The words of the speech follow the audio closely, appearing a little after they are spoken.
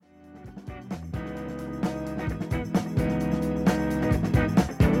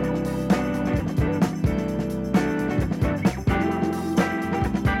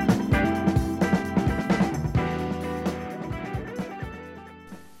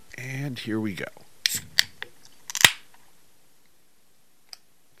And here we go.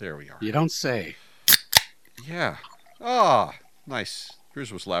 There we are. You don't say. Yeah. Ah, nice.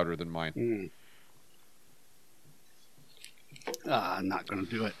 Yours was louder than mine. Not going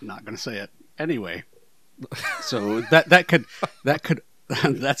to do it. Not going to say it. Anyway. So that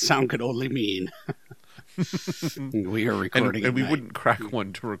sound could only mean we are recording. And we wouldn't crack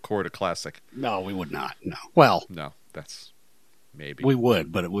one to record a classic. No, we would not. No. Well, no, that's maybe we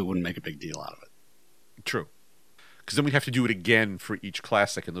would, but we wouldn't make a big deal out of it. True. Because then we'd have to do it again for each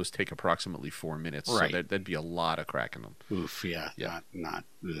classic, and those take approximately 4 minutes. Right. So there'd be a lot of cracking them. Oof, yeah. Not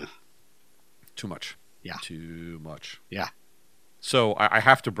Too much. Yeah. Too much. Yeah. So I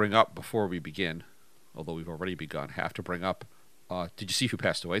have to bring up, before we begin, although we've already begun, have to bring up, did you see who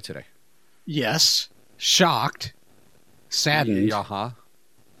passed away today? Yes. Shocked. Saddened. Yeah.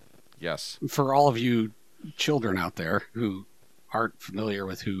 Yes. For all of you children out there who aren't familiar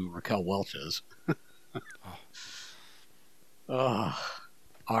with who Raquel Welch is.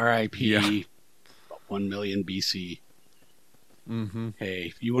 R.I.P. Yeah. 1 million BC. Mm-hmm. Hey,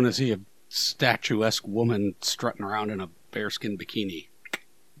 if you want to see a statuesque woman strutting around in a bearskin bikini.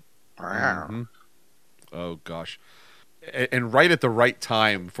 Mm-hmm. Oh, gosh. And right at the right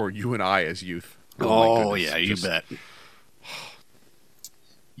time for you and I as youth. Oh yeah, you bet.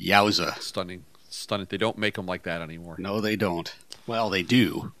 Yowza. Stunning. They don't make them like that anymore. No, they don't. Well, they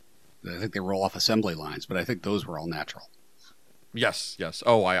do. I think they roll off assembly lines, but I think those were all natural. Yes.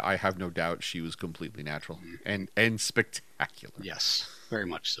 Oh, I have no doubt she was completely natural and spectacular. Yes, very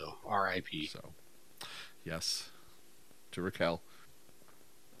much so. R.I.P. So, yes, to Raquel.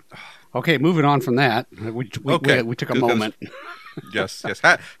 Okay, moving on from that. We took a moment. Yes.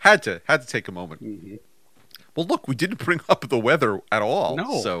 Had to take a moment. Mm-hmm. Well, look, we didn't bring up the weather at all.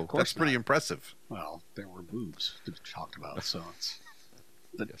 No, so of course that's pretty not. impressive. Well, there were boobs to talk about, so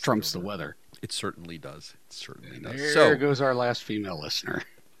that Yes, trumps the weather. It certainly does. There goes our last female listener.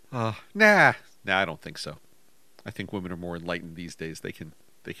 Nah, I don't think so. I think women are more enlightened these days. They can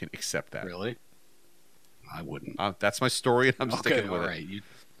accept that. Really? I wouldn't. That's my story, and I'm sticking with all it. right. You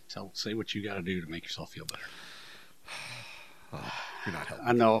say what you got to do to make yourself feel better. You're not helping.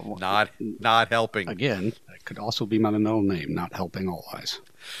 I know. Not helping. Again, that could also be my middle name, not helping always.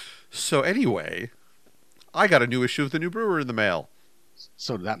 So anyway, I got a new issue of the New Brewer in the mail.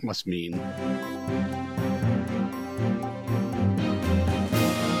 So that must mean...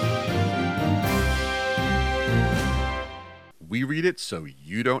 we read it so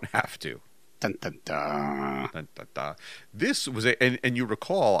you don't have to. Dun, dun, dun. Dun, dun, dun. This was and you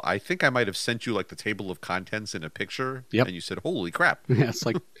recall, I think I might have sent you like the table of contents in a picture. Yep. And you said, holy crap. Yeah, it's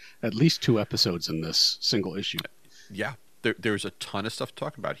like at least 2 episodes in this single issue. Yeah. There's a ton of stuff to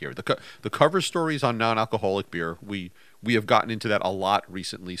talk about here. The cover stories on non-alcoholic beer, we have gotten into that a lot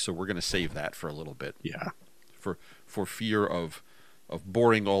recently, so we're going to save that for a little bit. Yeah. For fear of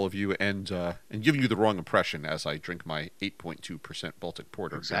boring all of you and giving you the wrong impression as I drink my 8.2% Baltic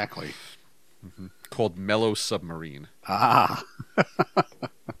Porter. Exactly. Mm-hmm. Called Mellow Submarine. Ah.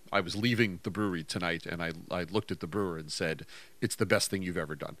 I was leaving the brewery tonight, and I looked at the brewer and said, it's the best thing you've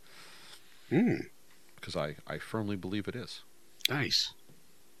ever done. Because I firmly believe it is. Nice.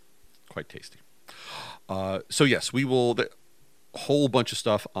 Quite tasty. So yes, we will... A whole bunch of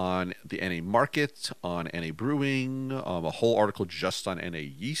stuff on the NA market, on NA brewing, a whole article just on NA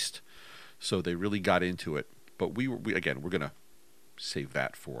yeast. So they really got into it. But we're going to save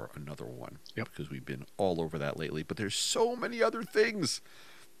that for another one. Yep. Because we've been all over that lately. But there's so many other things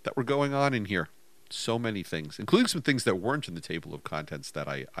that were going on in here. So many things, including some things that weren't in the table of contents that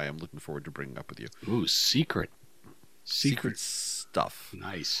I am looking forward to bringing up with you. Ooh, secret stuff.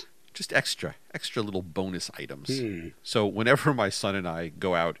 Nice. Just extra little bonus items. So whenever my son and I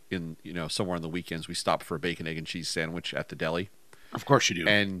go out in, somewhere on the weekends, we stop for a bacon, egg, and cheese sandwich at the deli. Of course you do.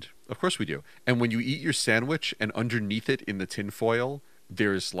 And of course we do. And when you eat your sandwich and underneath it in the tin foil,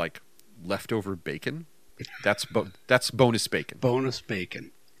 there's like leftover bacon. That's bonus bacon. Bonus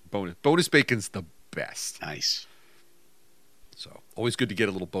bacon. Bonus bacon's the best. Nice. So always good to get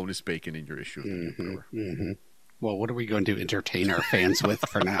a little bonus bacon in your issue of the New Brewer. Mm-hmm. Well, what are we going to entertain our fans with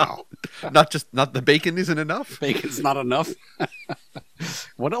for now? Not the bacon isn't enough? Bacon's not enough?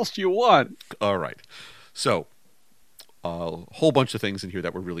 What else do you want? All right. So, a whole bunch of things in here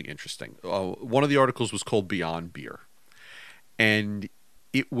that were really interesting. One of the articles was called Beyond Beer. And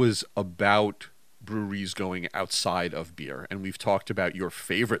it was about breweries going outside of beer. And we've talked about your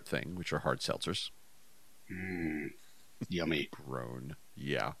favorite thing, which are hard seltzers. Yummy. Grown.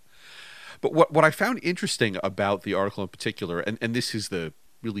 Yeah. But what I found interesting about the article in particular, and this is the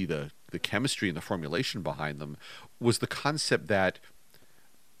chemistry and the formulation behind them, was the concept that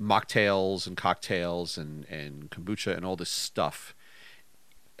mocktails and cocktails and kombucha and all this stuff,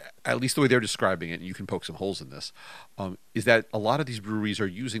 at least the way they're describing it, and you can poke some holes in this, is that a lot of these breweries are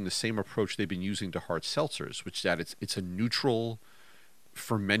using the same approach they've been using to hard seltzers, which is that it's a neutral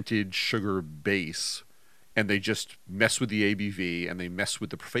fermented sugar base, and they just mess with the ABV and they mess with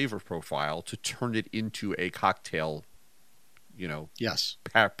the flavor profile to turn it into a cocktail, Yes,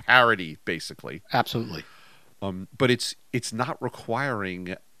 parody basically. absolutely. But it's not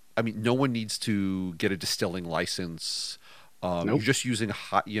requiring. I mean, no one needs to get a distilling license. You're Nope. just using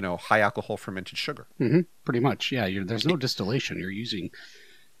high alcohol fermented sugar. Pretty much. Yeah. There's no distillation. You're using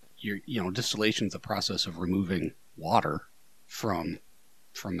distillation is the process of removing water from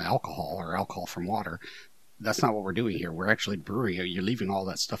alcohol, or alcohol from water. That's not what we're doing here. We're actually brewing. You're leaving all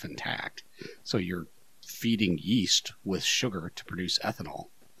that stuff intact. So you're feeding yeast with sugar to produce ethanol.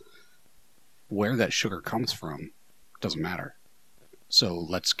 Where that sugar comes from doesn't matter. So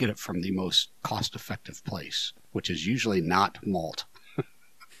let's get it from the most cost-effective place, which is usually not malt.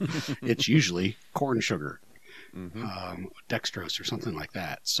 It's usually corn sugar, dextrose, or something like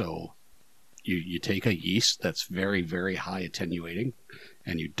that. So you take a yeast that's very, very high attenuating,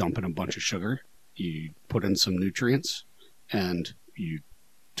 and you dump in a bunch of sugar. You put in some nutrients, and you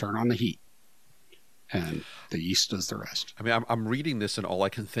turn on the heat, and the yeast does the rest. I mean, I'm reading this, and all I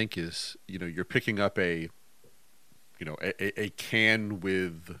can think is, you're picking up a can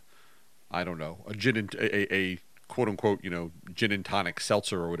with, I don't know, a gin and a quote unquote, gin and tonic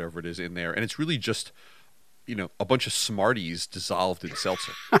seltzer or whatever it is in there, and it's really just, a bunch of Smarties dissolved in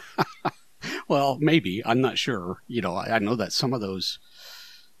seltzer. Well, maybe. I'm not sure. I know that some of those,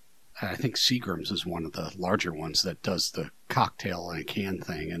 I think Seagram's is one of the larger ones that does the cocktail in a can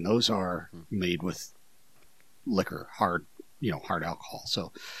thing, and those are made with liquor, hard alcohol.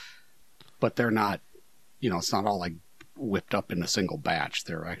 So, but they're not, it's not all like whipped up in a single batch.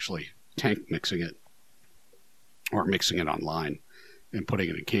 They're actually tank mixing it, or mixing it on line and putting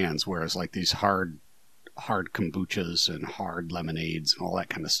it in cans. Whereas like these hard kombuchas and hard lemonades and all that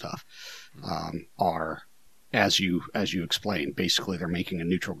kind of stuff are, as you explained, basically they're making a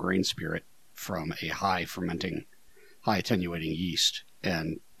neutral grain spirit from a high attenuating yeast,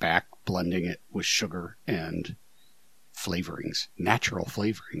 and back blending it with sugar and flavorings, natural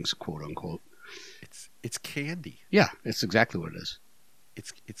flavorings, quote unquote. It's candy. Yeah, it's exactly what it is.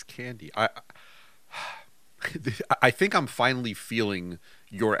 It's candy. I think I'm finally feeling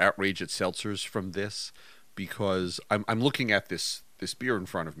your outrage at seltzers from this, because I'm looking at this beer in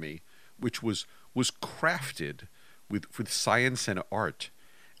front of me, which was crafted with science and art,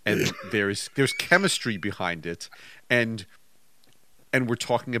 and there's chemistry behind it, and we're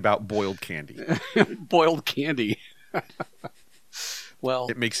talking about boiled candy. Boiled candy. Well,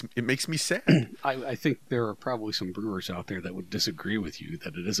 it makes me sad. I think there are probably some brewers out there that would disagree with you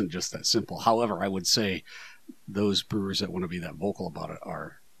that it isn't just that simple. However, I would say those brewers that want to be that vocal about it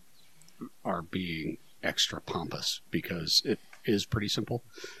are being extra pompous, because it is pretty simple.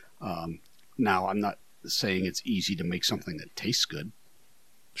 Now, I'm not saying it's easy to make something that tastes good.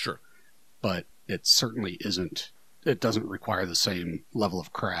 Sure. But it certainly isn't. It doesn't require the same level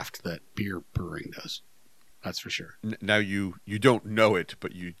of craft that beer brewing does. That's for sure. Now you don't know it,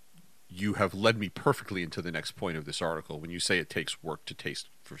 but you have led me perfectly into the next point of this article when you say it takes work to taste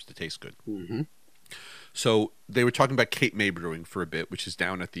good. Mm-hmm. So they were talking about Cape May Brewing for a bit, which is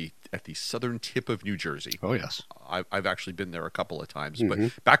down at the southern tip of New Jersey. Oh yes, I've actually been there a couple of times, mm-hmm.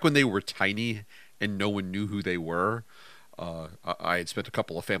 but back when they were tiny and no one knew who they were, I had spent a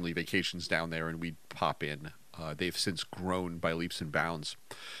couple of family vacations down there, and we'd pop in. They've since grown by leaps and bounds.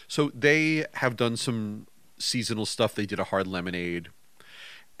 So they have done some seasonal stuff. They did a hard lemonade,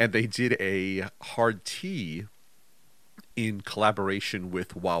 and they did a hard tea in collaboration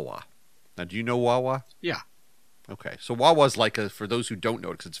with Wawa. Now, do you know Wawa? Yeah. Okay, so Wawa's like for those who don't know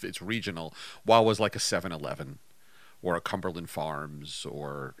it, because it's regional, Wawa's like a 7-Eleven or a Cumberland Farms,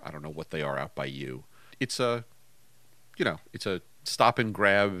 or I don't know what they are out by you. It's a stop and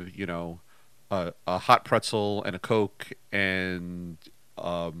grab, a hot pretzel and a Coke and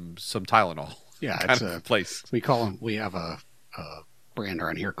some Tylenol. Yeah, kind it's of a place. We have a brand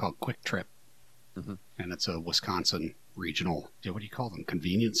around here called Quick Trip, Mm-hmm. and it's a Wisconsin regional. What do you call them?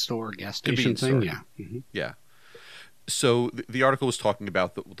 Convenience store, gas station Convenience thing. store. Yeah. Mm-hmm. Yeah. So the article was talking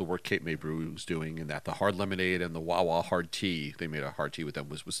about the work Cape May Brew was doing, and that the hard lemonade and the Wawa hard tea, they made a hard tea with them,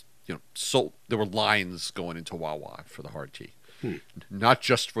 was sold. There were lines going into Wawa for the hard tea, not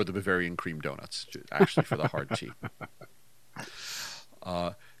just for the Bavarian cream donuts, actually for the hard tea.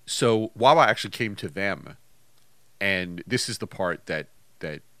 So Wawa actually came to them, and this is the part that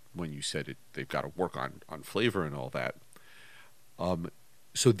when you said it, they've got to work on flavor and all that.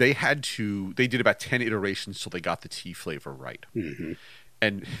 So they did about 10 iterations till they got the tea flavor right. Hmm.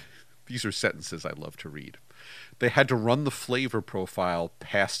 And these are sentences I love to read. They had to run the flavor profile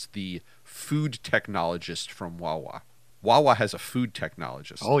past the food technologist from Wawa. Wawa has a food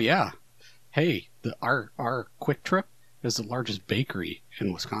technologist. Oh yeah. Hey, our Quick Trip is the largest bakery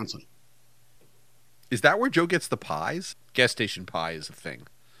in Wisconsin. Is that where Joe gets the pies? Gas station pie is a thing.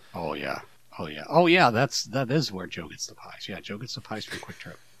 Oh yeah. Oh yeah. Oh yeah. That is where Joe gets the pies. Yeah, Joe gets the pies from Quick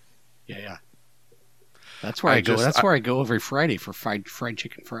Trip. Yeah, yeah. That's where I go. That's where I go every Friday for fried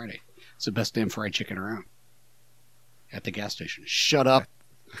chicken Friday. It's the best damn fried chicken around. At the gas station. Shut up.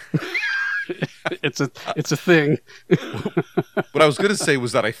 It's a thing. What I was going to say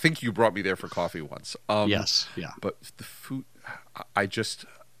was that I think you brought me there for coffee once. Yes. Yeah. But the food, I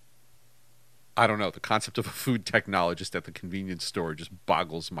don't know. The concept of a food technologist at the convenience store just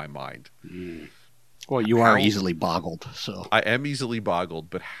boggles my mind. Mm. Well, you are easily boggled, so I am easily boggled.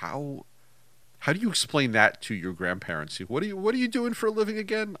 But how do you explain that to your grandparents? What are you doing for a living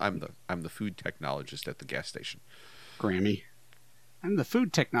again? I'm the food technologist at the gas station. Grammy. I'm the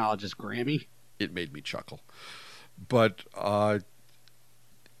food technologist, Grammy. It made me chuckle. But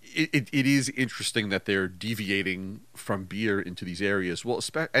it is interesting that they're deviating from beer into these areas. Well,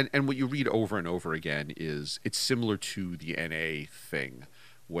 and what you read over and over again is it's similar to the NA thing,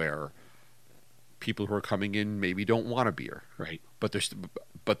 where people who are coming in maybe don't want a beer, right? But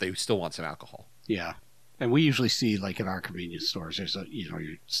they still want some alcohol. Yeah, and we usually see, like in our convenience stores, there's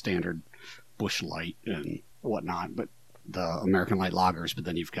your standard Busch Light and whatnot, but the American Light lagers. But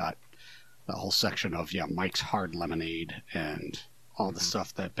then you've got a whole section of Mike's Hard Lemonade and all the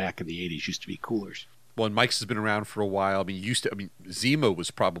stuff that back in the 80s used to be coolers. Well, and Mike's has been around for a while. I mean, Zima was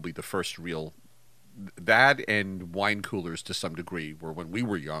probably the first real. That and wine coolers to some degree were, when we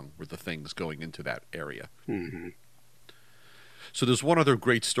were young, were the things going into that area. Mm-hmm. So there's one other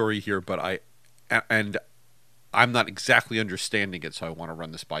great story here, but I'm not exactly understanding it, so I want to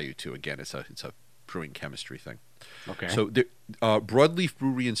run this by you too. Again, it's a brewing chemistry thing. Okay. So the Broadleaf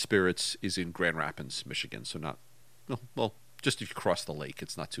Brewery and Spirits is in Grand Rapids, Michigan. So not well, just if you cross the lake,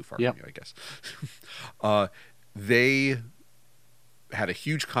 it's not too far from you, I guess. They had a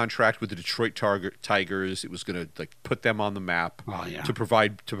huge contract with the Detroit Tigers. It was going to put them on the map to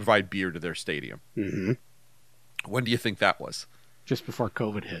provide beer to their stadium. Mm-hmm. When do you think that was? Just before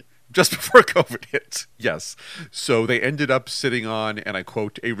COVID hit. Just before COVID hit, yes. So they ended up sitting on, and I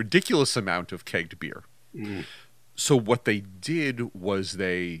quote, a ridiculous amount of kegged beer. Mm. So what they did was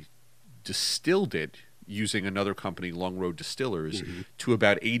they distilled it using another company, Long Road Distillers, to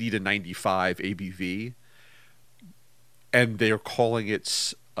about 80 to 95 ABV. And they're calling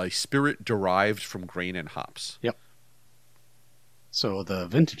it a spirit derived from grain and hops. Yep. So the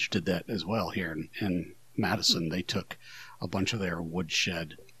Vintage did that as well here in Madison. They took a bunch of their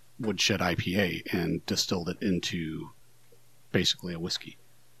Woodshed IPA and distilled it into basically a whiskey.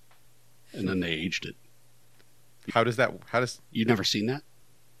 And then they aged it. How does You've never seen that?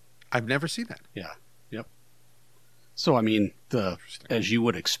 I've never seen that. Yeah. Yep. So I mean, as you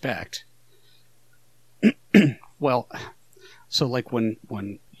would expect. Well, so like when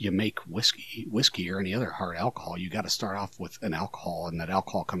you make whiskey or any other hard alcohol, you got to start off with an alcohol, and that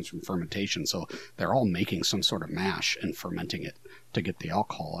alcohol comes from fermentation. So they're all making some sort of mash and fermenting it to get the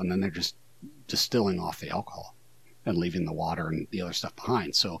alcohol, and then they're just distilling off the alcohol and leaving the water and the other stuff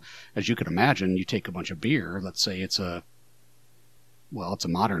behind. So as you can imagine, you take a bunch of beer, let's say it's a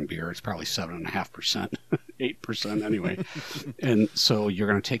modern beer, it's probably 7.5%, 8% anyway. And so you're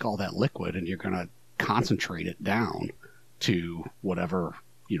going to take all that liquid and you're going to concentrate it down to whatever,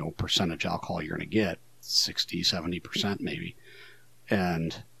 percentage alcohol you're going to get, 60, 70% maybe.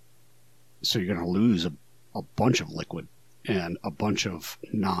 And so you're going to lose a bunch of liquid and a bunch of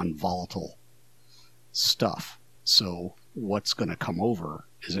non-volatile stuff. So what's going to come over?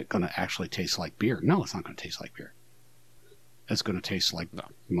 Is it going to actually taste like beer? No, it's not going to taste like beer. It's going to taste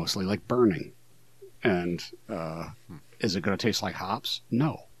mostly like burning. And is it going to taste like hops?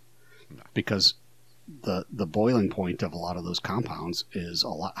 No. Because the boiling point of a lot of those compounds is a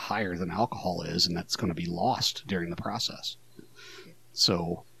lot higher than alcohol is, and that's going to be lost during the process.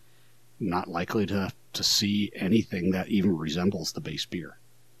 So not likely to see anything that even resembles the base beer.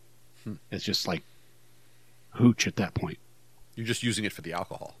 It's just like hooch at that point. You're just using it for the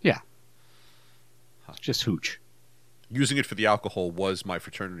alcohol. Yeah. It's just hooch. Using it for the alcohol was my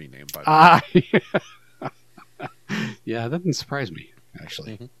fraternity name, by the way. Yeah, that didn't surprise me,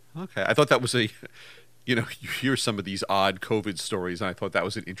 actually. Mm-hmm. Okay. I thought that was you hear some of these odd COVID stories, and I thought that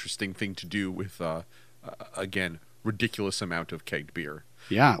was an interesting thing to do with, again, ridiculous amount of kegged beer.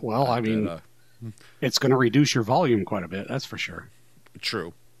 Yeah, well, I mean, it's going to reduce your volume quite a bit, that's for sure.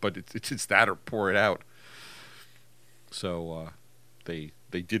 True, but it's that or pour it out. So they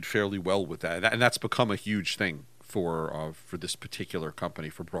did fairly well with that, and that's become a huge thing for this particular company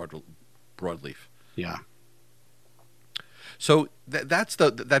for broadleaf. Yeah. So that's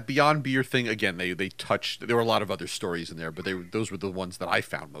that Beyond Beer thing again. They touched. There were a lot of other stories in there, but those were the ones that I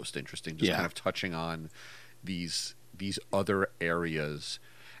found most interesting. Just kind of touching on these other areas,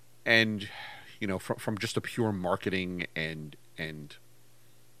 and from just a pure marketing and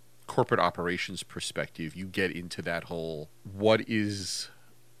corporate operations perspective, you get into that whole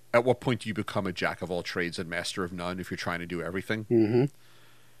at what point do you become a jack of all trades and master of none if you're trying to do everything? Mm-hmm.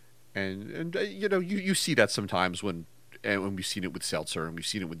 And you see that sometimes when we've seen it with seltzer, and we've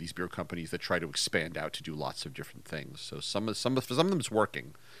seen it with these beer companies that try to expand out to do lots of different things. So some of them is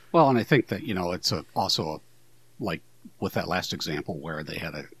working. Well, and I think that it's also like with that last example where they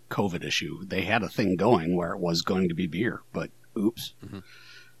had a COVID issue, they had a thing going where it was going to be beer, but oops. Mm-hmm.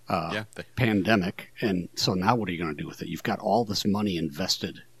 Pandemic, and so now what are you going to do with it? You've got all this money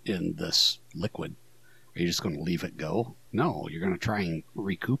invested in this liquid. Are you just going to leave it go? No, you're going to try and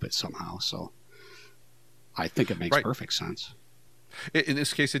recoup it somehow. So I think it makes perfect sense. In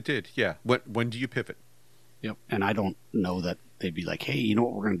this case, it did. Yeah. When do you pivot? Yep. And I don't know that they'd be like, hey, you know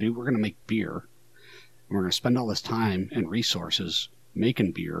what we're going to do? We're going to make beer. And we're going to spend all this time and resources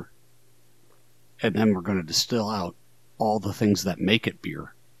making beer. And then we're going to distill out all the things that make it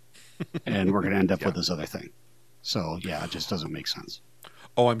beer. And we're going to end up with this other thing. So, yeah, it just doesn't make sense.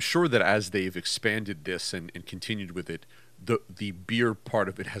 Oh, I'm sure that as they've expanded this and continued with it, the beer part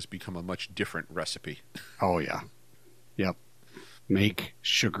of it has become a much different recipe. Oh, yeah. Yep. Make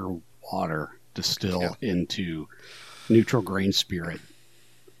sugar water, distill into neutral grain spirit.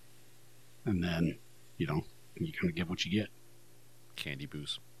 And then, you're going to get what you get. Candy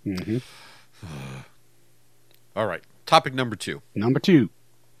booze. Mm-hmm. All right. Topic number 2. Number 2.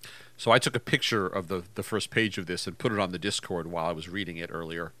 So I took a picture of the first page of this and put it on the Discord while I was reading it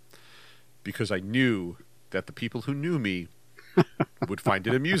earlier, because I knew that the people who knew me would find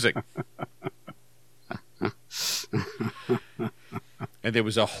it amusing. And there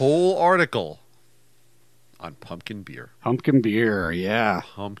was a whole article on pumpkin beer. Pumpkin beer, yeah.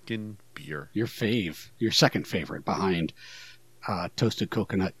 Pumpkin beer. Your fave. Your second favorite behind toasted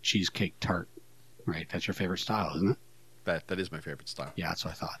coconut cheesecake tart. Right, that's your favorite style, isn't it? That is my favorite style. Yeah, that's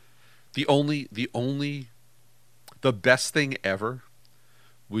what I thought. The best thing ever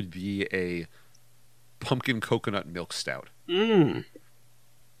would be a pumpkin coconut milk stout. Mm.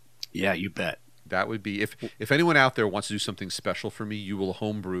 Yeah, you bet. That would be, if anyone out there wants to do something special for me, you will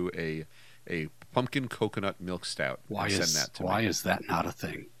homebrew a pumpkin coconut milk stout. Why is that not a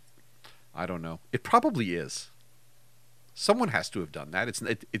thing? I don't know. It probably is. Someone has to have done that.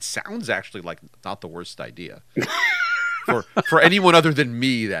 It sounds actually like not the worst idea. For anyone other than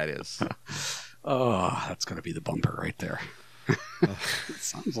me, that is. Oh, that's going to be the bumper right there. It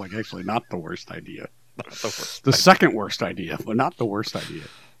sounds like actually not the worst idea. The second worst idea, but not the worst idea.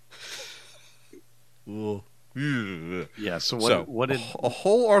 Yeah. So what did a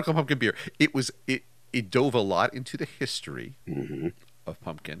whole article of pumpkin beer? It dove a lot into the history of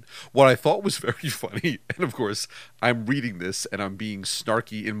pumpkin. What I thought was very funny, and of course I'm reading this and I'm being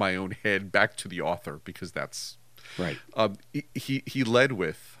snarky in my own head back to the author because that's right. He led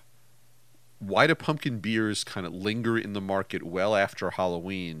with, why do pumpkin beers kind of linger in the market well after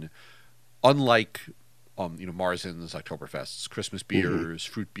Halloween, unlike Marzens, Oktoberfests, Christmas beers,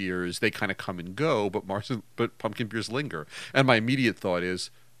 fruit beers, they kind of come and go, but pumpkin beers linger. And my immediate thought is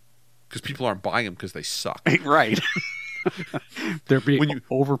because people aren't buying them because they suck. Right. They're being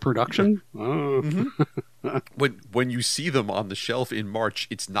overproduction. When you see them on the shelf in March,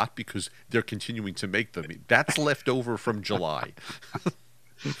 it's not because they're continuing to make them. That's left over from July.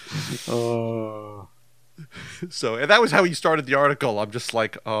 So, and that was how he started the article. I'm just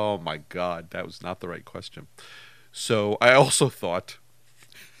like, oh my God, that was not the right question. So I also thought,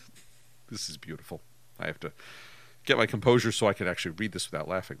 this is beautiful. I have to get my composure so I can actually read this without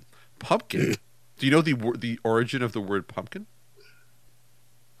laughing. Pumpkin. Do you know the origin of the word pumpkin?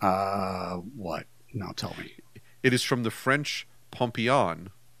 What? No, tell me. It is from the French "pompillon,"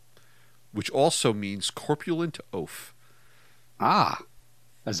 which also means corpulent oaf. Ah,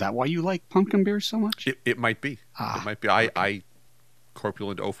 is that why you like pumpkin beer so much? It might be. It might be. I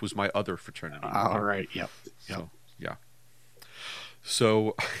corpulent oaf was my other fraternity. All right. Yep. So, yeah.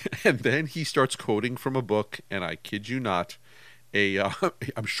 So, and then he starts quoting from a book, and I kid you not,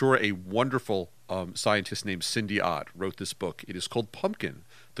 I'm sure a wonderful scientist named Cindy Ott wrote this book. It is called Pumpkin: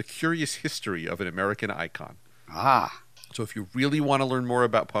 The Curious History of an American Icon. Ah. So if you really want to learn more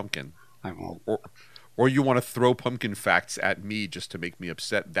about pumpkin, or you want to throw pumpkin facts at me just to make me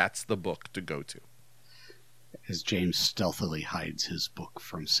upset, that's the book to go to. As James stealthily hides his book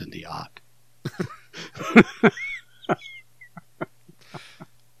from Cindy Ott.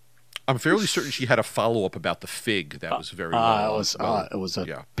 I'm fairly certain she had a follow-up about the fig that was very well. It was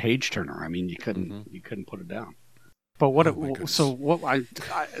a page turner. I mean, you couldn't put it down. But what's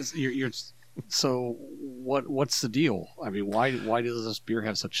the deal? I mean, why does this beer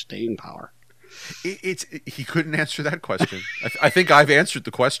have such staying power? He couldn't answer that question. I think I've answered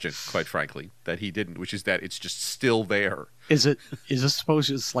the question, quite frankly, that he didn't, which is that it's just still there. Is this supposed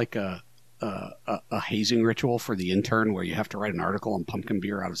it's like a hazing ritual for the intern where you have to write an article on pumpkin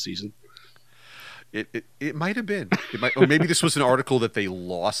beer out of season? It might have been. Or maybe this was an article that they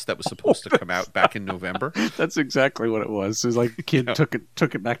lost that was supposed to come out back in November. That's exactly what it was. It was like a kid took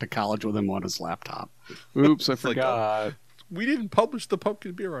it back to college with him on his laptop. Oops, I forgot. We didn't publish the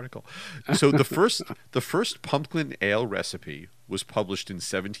pumpkin beer article. So the first pumpkin ale recipe was published in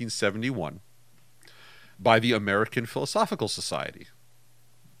 1771 by the American Philosophical Society.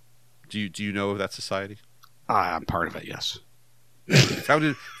 Do you know of that society? I'm part of it, yes.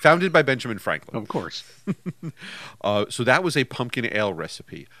 Founded by Benjamin Franklin. Of course. So that was a pumpkin ale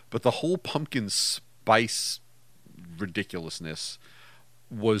recipe. But the whole pumpkin spice ridiculousness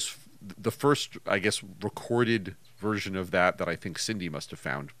was the first, I guess, recorded version of that I think Cindy must have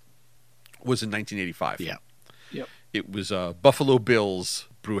found was in 1985. Yeah. Yep. It was Buffalo Bill's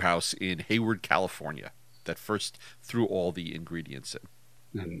brew house in Hayward, California that first threw all the ingredients in.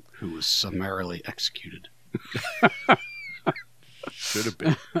 And who was summarily executed. Should have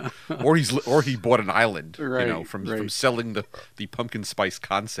been. Or he bought an island, right, from selling the pumpkin spice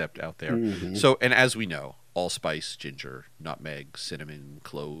concept out there. Mm-hmm. So, and as we know, allspice, ginger, nutmeg, cinnamon,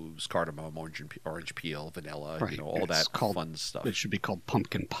 cloves, cardamom, orange peel, vanilla, right. All that fun stuff. It should be called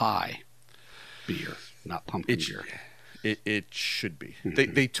pumpkin pie beer, not pumpkin beer. It should be.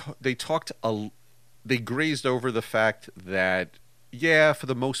 Mm-hmm. They grazed over the fact that, yeah, for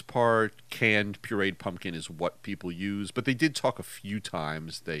the most part, canned pureed pumpkin is what people use, but they did talk a few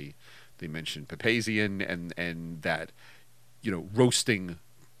times. They mentioned Papazian and that, roasting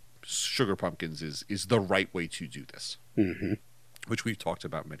sugar pumpkins is the right way to do this, mm-hmm. which we've talked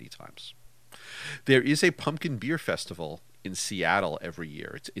about many times. There is a pumpkin beer festival in Seattle every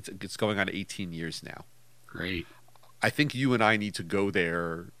year. It's going on 18 years now. Great. I think you and I need to go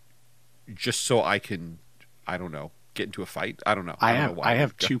there just so I can, I don't know, get into a fight. I don't know. I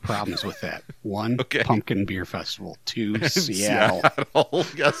have two problems with that. One, okay. Pumpkin Beer Festival. Two, Seattle.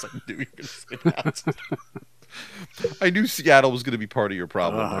 Yes, I knew you were going to say that. I knew Seattle was going to be part of your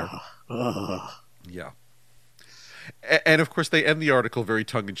problem there. Yeah. And of course, they end the article very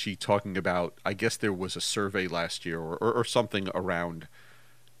tongue-in-cheek talking about, I guess there was a survey last year or something around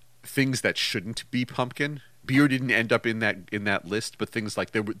things that shouldn't be pumpkin. Beer didn't end up in that list, but things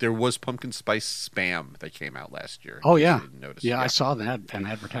like there was pumpkin spice spam that came out last year. Oh, yeah. Yeah, I saw that, an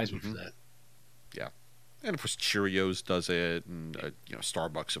advertisement for that. Yeah. And of course, Cheerios does it, and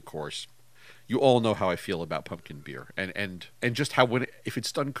Starbucks, of course. You all know how I feel about pumpkin beer, and just how if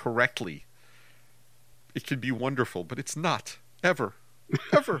it's done correctly, it can be wonderful, but it's not ever.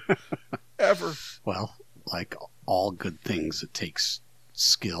 Well, like all good things, it takes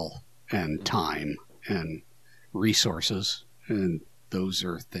skill and time and resources, and those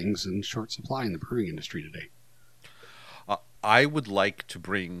are things in short supply in the brewing industry today. I would like to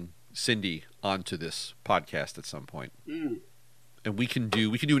bring Cindy onto this podcast at some point. And we can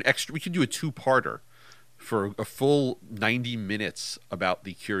do a two-parter for a full 90 minutes about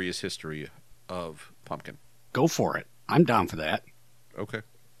the curious history of pumpkin. Go for it. I'm down for that. Okay.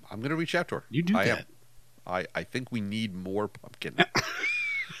 I'm going to reach out to her. You do that. I think we need more pumpkin.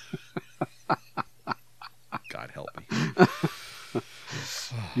 God help me.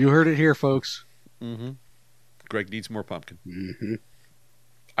 You heard it here, folks. Mm-hmm. Gregg needs more pumpkin. Mm-hmm.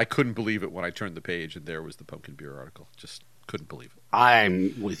 I couldn't believe it when I turned the page and there was the pumpkin beer article. Just couldn't believe it.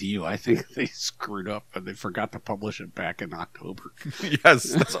 I'm with you. I think they screwed up and they forgot to publish it back in October. Yes,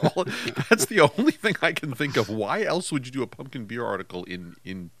 that's all. That's the only thing I can think of. Why else would you do a pumpkin beer article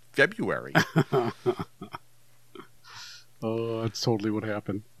in February? Oh, that's totally what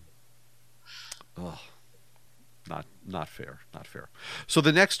happened. Oh, not fair. Not fair. So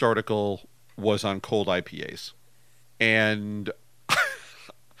the next article was on cold IPAs, and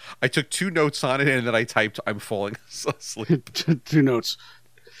I took two notes on it, and then I typed, "I'm falling asleep." Two notes.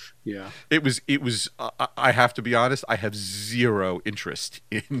 Yeah. It was. I have to be honest. I have zero interest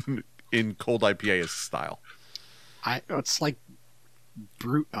in cold IPA as style. It's like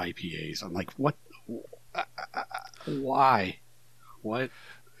brute IPAs. I'm like, what? Why? What?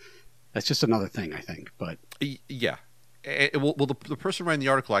 That's just another thing, I think. But Yeah. Well, the person writing the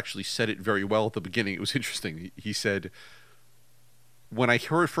article actually said it very well at the beginning. It was interesting. He said, when I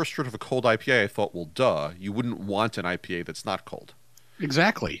first heard of a cold IPA, I thought, well, duh, you wouldn't want an IPA that's not cold.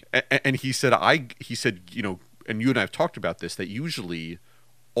 exactly. And he said, you know, and you and I have talked about this, that usually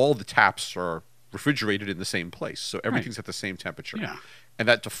all the taps are refrigerated in the same place. So Right. everything's at the same temperature. Yeah. And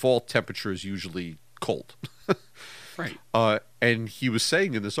that default temperature is usually cold. Right. And he was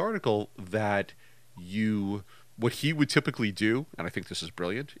saying in this article that what he would typically do, and I think this is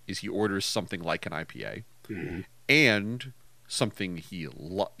brilliant, is he orders something like an IPA Hmm. and something you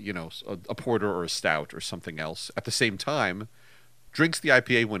know, a porter or a stout or something else at the same time, drinks the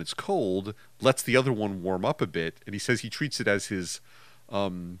IPA when it's cold, lets the other one warm up a bit, and he says he treats it as his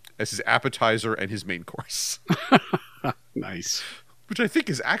appetizer and his main course, Nice. which I think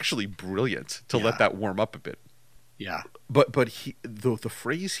is actually brilliant to let Yeah. that warm up a bit. Yeah. But the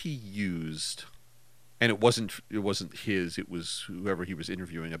phrase he used, and it wasn't his, it was whoever he was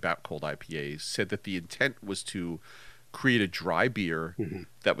interviewing about cold IPAs, said that the intent was to create a dry beer Hmm.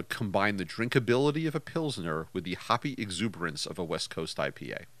 that would combine the drinkability of a pilsner with the hoppy exuberance of a West Coast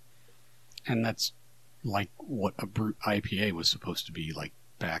IPA. And that's like what a brute IPA was supposed to be like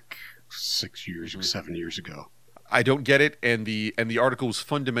back 6 years or 7 years ago. I don't get it, and the article was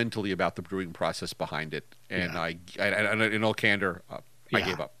fundamentally about the brewing process behind it, and Yeah. I in all candor, I Yeah.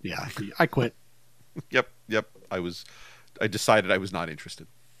 gave up. Yeah. I quit. Yep. I decided I was not interested.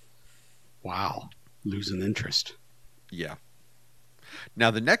 Wow. Losing interest. Yeah.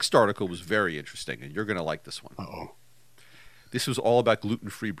 Now the next article was very interesting, and you're going to like this one. Uh-oh. This was all about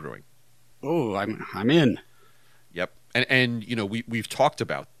gluten-free brewing. Oh, I'm in. Yep. And you know, we've talked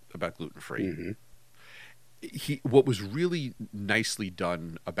about gluten-free. Hmm. What was really nicely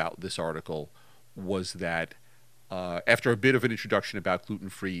done about this article was that after a bit of an introduction about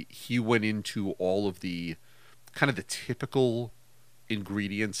gluten-free, he went into all of the kind of the typical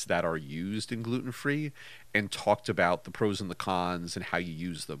ingredients that are used in gluten-free and talked about the pros and the cons and how you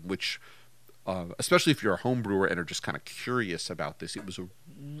use them, which especially if you're a home brewer and are just kind of curious about this, it was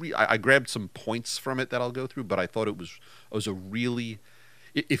I grabbed some points from it that I'll go through, but I thought it was a really,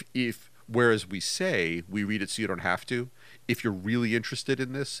 if whereas we say we read it so you don't have to, if you're really interested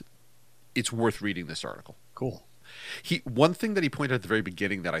in this, it's worth reading this article. Cool. One thing that he pointed out at the very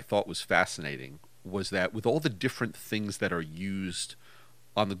beginning that I thought was fascinating was that with all the different things that are used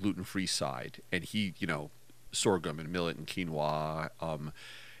on the gluten-free side, and you know, sorghum and millet and quinoa,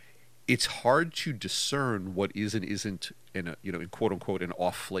 it's hard to discern what is and isn't in quote unquote an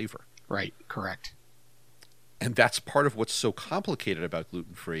off flavor. Right. Correct. And that's part of what's so complicated about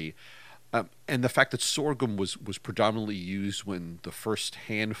gluten-free. And the fact that sorghum was predominantly used when the first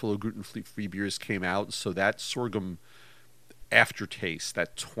handful of gluten-free beers came out, so that sorghum aftertaste,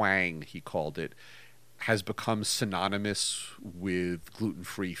 that twang, he called it, has become synonymous with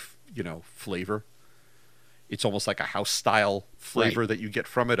gluten-free, flavor. It's almost like a house-style flavor that you get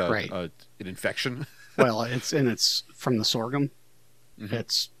from it, an infection. Well, it's from the sorghum. Mm-hmm.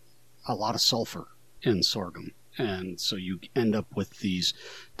 It's a lot of sulfur in sorghum. And so you end up with these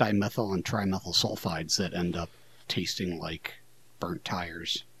dimethyl and trimethyl sulfides that end up tasting like burnt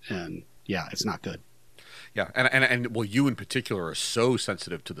tires. And yeah, it's not good. Yeah, and well, you in particular are so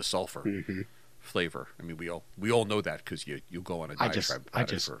sensitive to the sulfur flavor. I mean, we all know that because you go on a diatribe. I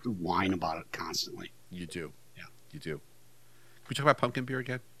just whine about it constantly. You do. Yeah, you do. Can we talk about pumpkin beer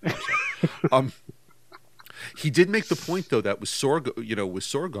again? Oh, he did make the point though that with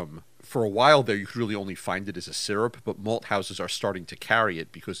sorghum, for a while there you could really only find it as a syrup, but malt houses are starting to carry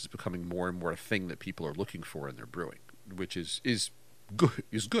it because it's becoming more and more a thing that people are looking for in their brewing, which is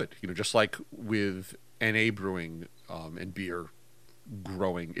good. Just like with NA brewing and beer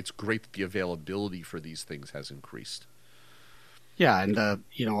growing, it's great that the availability for these things has increased. Yeah, and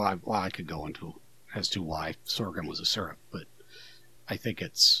I could go into as to why sorghum was a syrup, but I think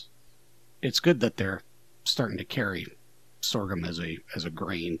it's good that they're starting to carry sorghum as a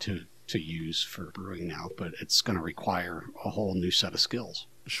grain to use for brewing now, but it's going to require a whole new set of skills.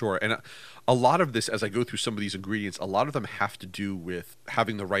 Sure. And a lot of this, as I go through some of these ingredients, a lot of them have to do with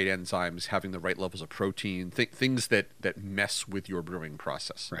having the right enzymes, having the right levels of protein, things that mess with your brewing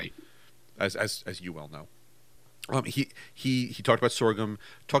process. Right. As you well know. He talked about sorghum,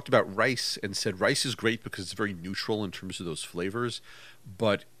 talked about rice, and said rice is great because it's very neutral in terms of those flavors,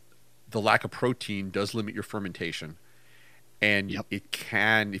 but the lack of protein does limit your fermentation. And it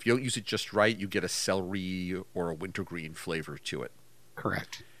can, if you don't use it just right, you get a celery or a wintergreen flavor to it.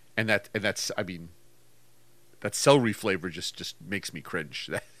 Correct. And that's I mean, that celery flavor just makes me cringe.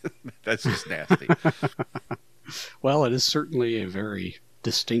 That's just nasty. Well, it is certainly a very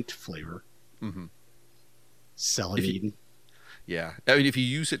distinct flavor. Hmm. Celandine. Yeah, I mean, if you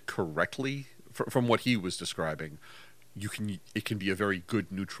use it correctly, from what he was describing, it can be a very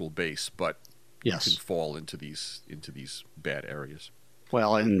good neutral base, but you can Yes. fall into these bad areas.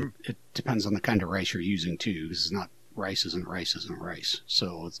 Well, and it depends on the kind of rice you're using too, because it's not rice isn't rice isn't rice.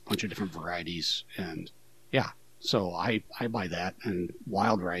 So it's a bunch of different varieties, and yeah. So I buy that, and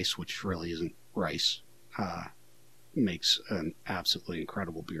wild rice, which really isn't rice, uh, makes an absolutely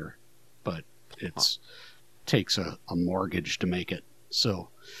incredible beer, but Huh. it's takes a mortgage to make it. So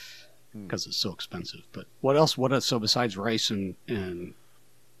Hmm. because it's so expensive. But what else? What else? So besides rice and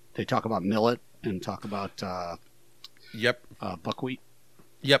they talk about millet and talk about Yep. buckwheat.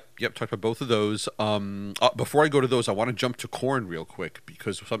 Yep. Talked about both of those. Before I go to those, I want to jump to corn real quick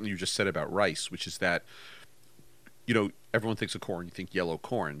because of something you just said about rice, which is that everyone thinks of corn, you think yellow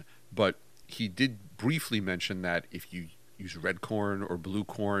corn, but he did briefly mention that if you use red corn or blue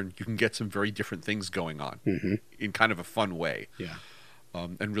corn, you can get some very different things going on Mm-hmm. in kind of a fun way, Yeah.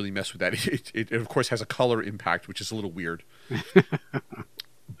 and really mess with that. It of course has a color impact, which is a little weird,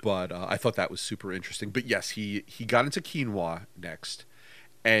 but I thought that was super interesting. But yes, he got into quinoa next,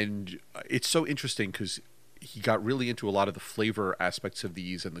 and it's so interesting because he got really into a lot of the flavor aspects of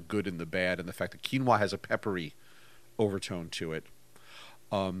these and the good and the bad, and the fact that quinoa has a peppery overtone to it.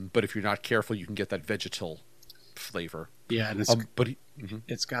 But if you're not careful, you can get that vegetal flavor. Yeah, and But mhm.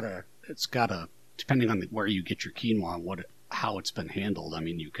 it's gotta depending on where you get your quinoa, how it's been handled. I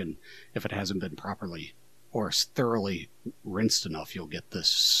mean, you can if it hasn't been properly or thoroughly rinsed enough, you'll get this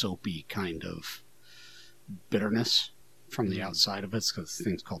soapy kind of bitterness from the outside of it. It's because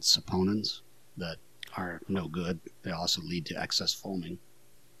things called saponins that are no good. They also lead to excess foaming.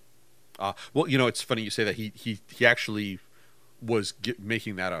 Well, it's funny you say that. He actually was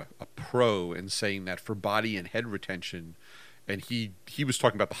making that a pro and saying that for body and head retention, and he was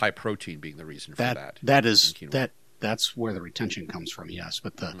talking about the high protein being the reason for that. That is in quinoa. that's where the retention comes from. Yes,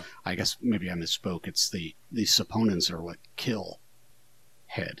 but Mhm. I guess maybe I misspoke. It's the saponins are what kill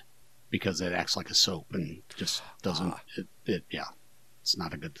head because it acts like a soap and just doesn't. Yeah, it's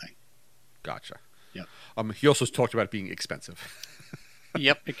not a good thing. Gotcha. Yep. He also talked about it being expensive.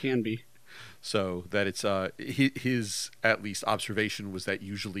 Yep, it can be. So that it's his at least observation was that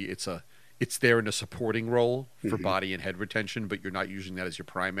usually it's there in a supporting role for Mhm. body and head retention, but you're not using that as your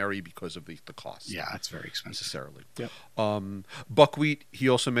primary because of the cost. Yeah, it's very expensive. Necessarily. Yep. Buckwheat, he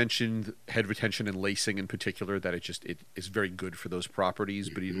also mentioned head retention and lacing in particular, that it is very good for those properties,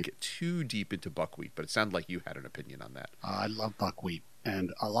 but he didn't get too deep into buckwheat. But it sounded like you had an opinion on that. I love buckwheat,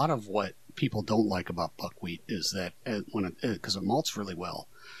 and a lot of what people don't like about buckwheat is that because it malts really well,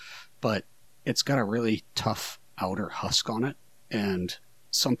 but it's got a really tough outer husk on it, and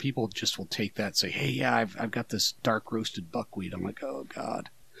some people just will take that and say, "Hey, yeah, I've got this dark roasted buckwheat." I'm like, "Oh God,"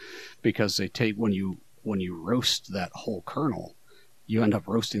 because they take when you roast that whole kernel, you end up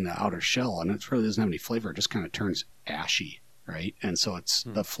roasting the outer shell, and it really doesn't have any flavor. It just kind of turns ashy, right? And so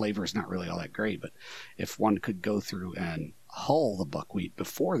the flavor is not really all that great. But if one could go through and hull the buckwheat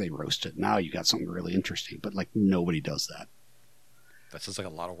before they roast it, now you got something really interesting. But like nobody does that. That sounds like a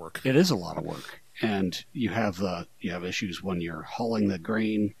lot of work. It is a lot of work, and you have issues when you're hulling the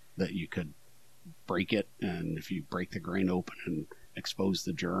grain that you could break it, and if you break the grain open and expose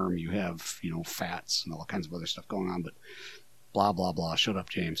the germ, you have fats and all kinds of other stuff going on. But blah blah blah. Shut up,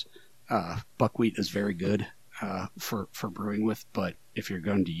 James. Buckwheat is very good for brewing with, but if you're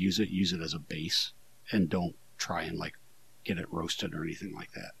going to use it as a base, and don't try and like get it roasted or anything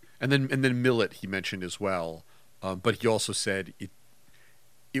like that. And then millet he mentioned as well, but he also said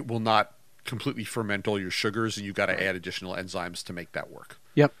it will not completely ferment all your sugars, and you got to add additional enzymes to make that work.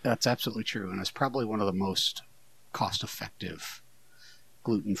 Yep, that's absolutely true, and it's probably one of the most cost-effective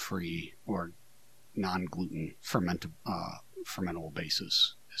gluten-free or non-gluten fermentable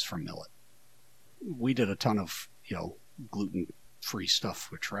bases is from millet. We did a ton of gluten-free stuff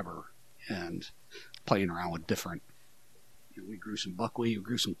with Trevor and playing around with different. We grew some buckwheat, we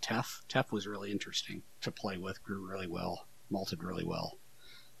grew some teff. Teff was really interesting to play with. Grew really well, malted really well.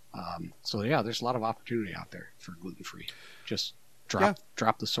 So yeah, there's a lot of opportunity out there for gluten-free. Just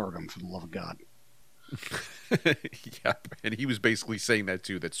drop the sorghum for the love of God. Yeah, and he was basically saying that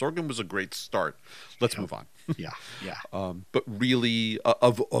too. That sorghum was a great start. Let's move on. Yeah. But really,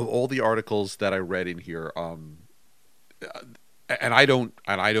 of all the articles that I read in here, and I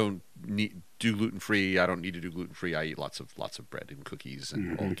don't need do gluten free. I don't need to do gluten free. I eat lots of bread and cookies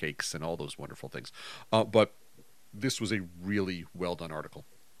and all cakes and all those wonderful things. But this was a really well done article.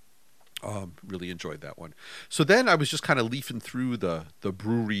 Really enjoyed that one. So then I was just kind of leafing through the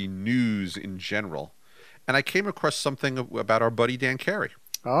brewery news in general, and I came across something about our buddy Dan Carey.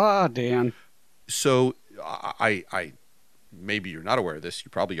 Ah, Dan. So I maybe you're not aware of this.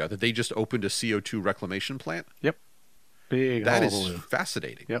 You probably are, that they just opened a CO2 reclamation plant. Yep. Big That is hullabaloo.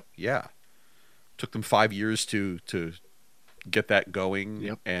 fascinating. Yep. Yeah. Took them 5 years to get that going.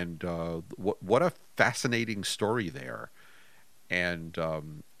 Yep. And what a fascinating story there. And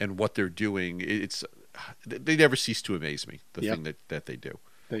what they're doing, they never cease to amaze me. The Yep. thing that they do.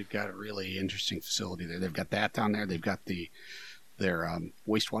 They've got a really interesting facility there. They've got that down there. They've got their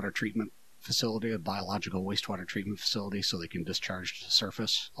wastewater treatment facility, a biological wastewater treatment facility, so they can discharge to the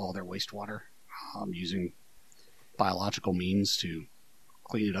surface all their wastewater using biological means to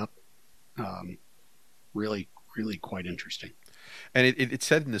clean it up. Really, really quite interesting. And it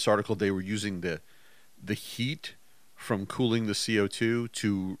said in this article they were using the heat from cooling the CO2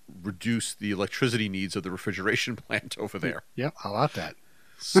 to reduce the electricity needs of the refrigeration plant over there. Yep. How about that?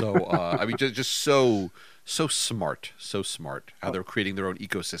 So I mean, just so smart, how they're creating their own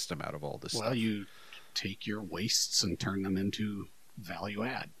ecosystem out of all this Well, stuff. you take your wastes and turn them into value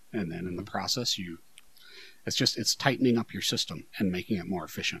add, and then in the process, it's tightening up your system and making it more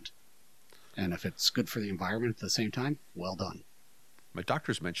efficient. And if it's good for the environment at the same time, well done. My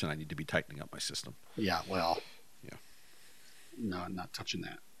doctors mentioned I need to be tightening up my system. Yeah. Well. Yeah. No, I'm not touching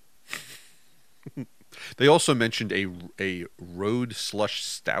that. They also mentioned a road slush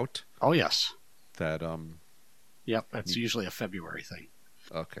stout Oh yes. that Yep. That's usually a February thing.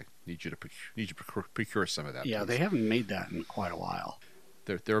 okay, need you to procure some of that. Yeah, please. they haven't made that in quite a while.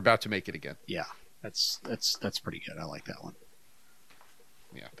 They're about to make it again. Yeah, that's pretty good. I like that one.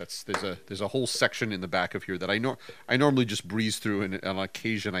 Yeah, there's a whole section in the back of here that I normally just breeze through, and on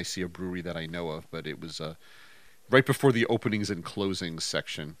occasion I see a brewery that I know of, but it was right before the openings and closings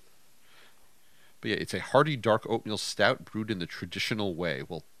section. But yeah, it's a hearty dark oatmeal stout brewed in the traditional way.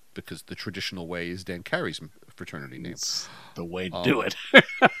 Well, because the traditional way is Dan Carey's fraternity name. It's the way to do it.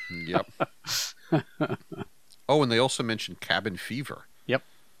 Yep. Oh, and they also mentioned Cabin Fever. Yep.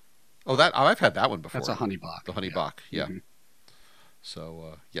 Oh, I've had that one before. That's a honey bock. The honey Yeah. bock, yeah. Mm-hmm.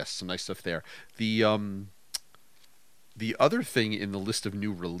 So yes, some nice stuff there. The other thing in the list of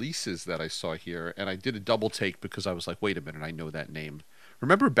new releases that I saw here, and I did a double take because I was like, wait a minute, I know that name.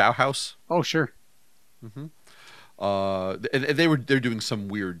 Remember Bauhaus? Oh sure. And they're doing some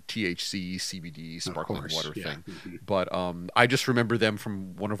weird THC, CBD, sparkling course, water yeah. thing. Mhm. But I just remember them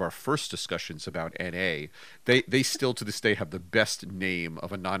from one of our first discussions about NA. They still to this day have the best name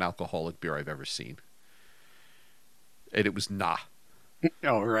of a non-alcoholic beer I've ever seen. And it was Nah.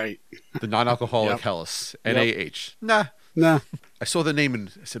 Oh right. The non-alcoholic Yep. Helles. Yep. NaH. Nah. Nah. I saw the name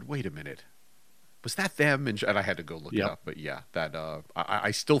and I said, wait a minute. Was that them? And I had to go look it Yep. up. But yeah, that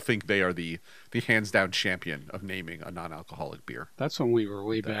I still think they are the hands-down champion of naming a non-alcoholic beer. That's when we were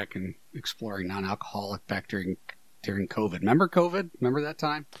way back in exploring non-alcoholic back during COVID. Remember COVID? Remember that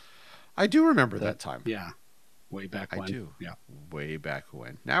time? I do remember that time. Yeah. Way back when. I do. Yeah. Way back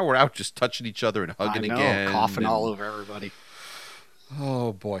when. Now we're out just touching each other and hugging I know, again. coughing and- all over everybody.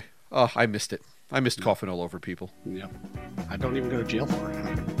 Oh, boy. Oh, I missed it. I missed coughing all over people. Yep. I don't even go to jail for it.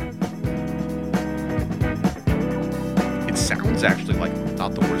 It sounds actually like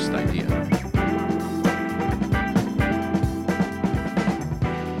not the worst idea.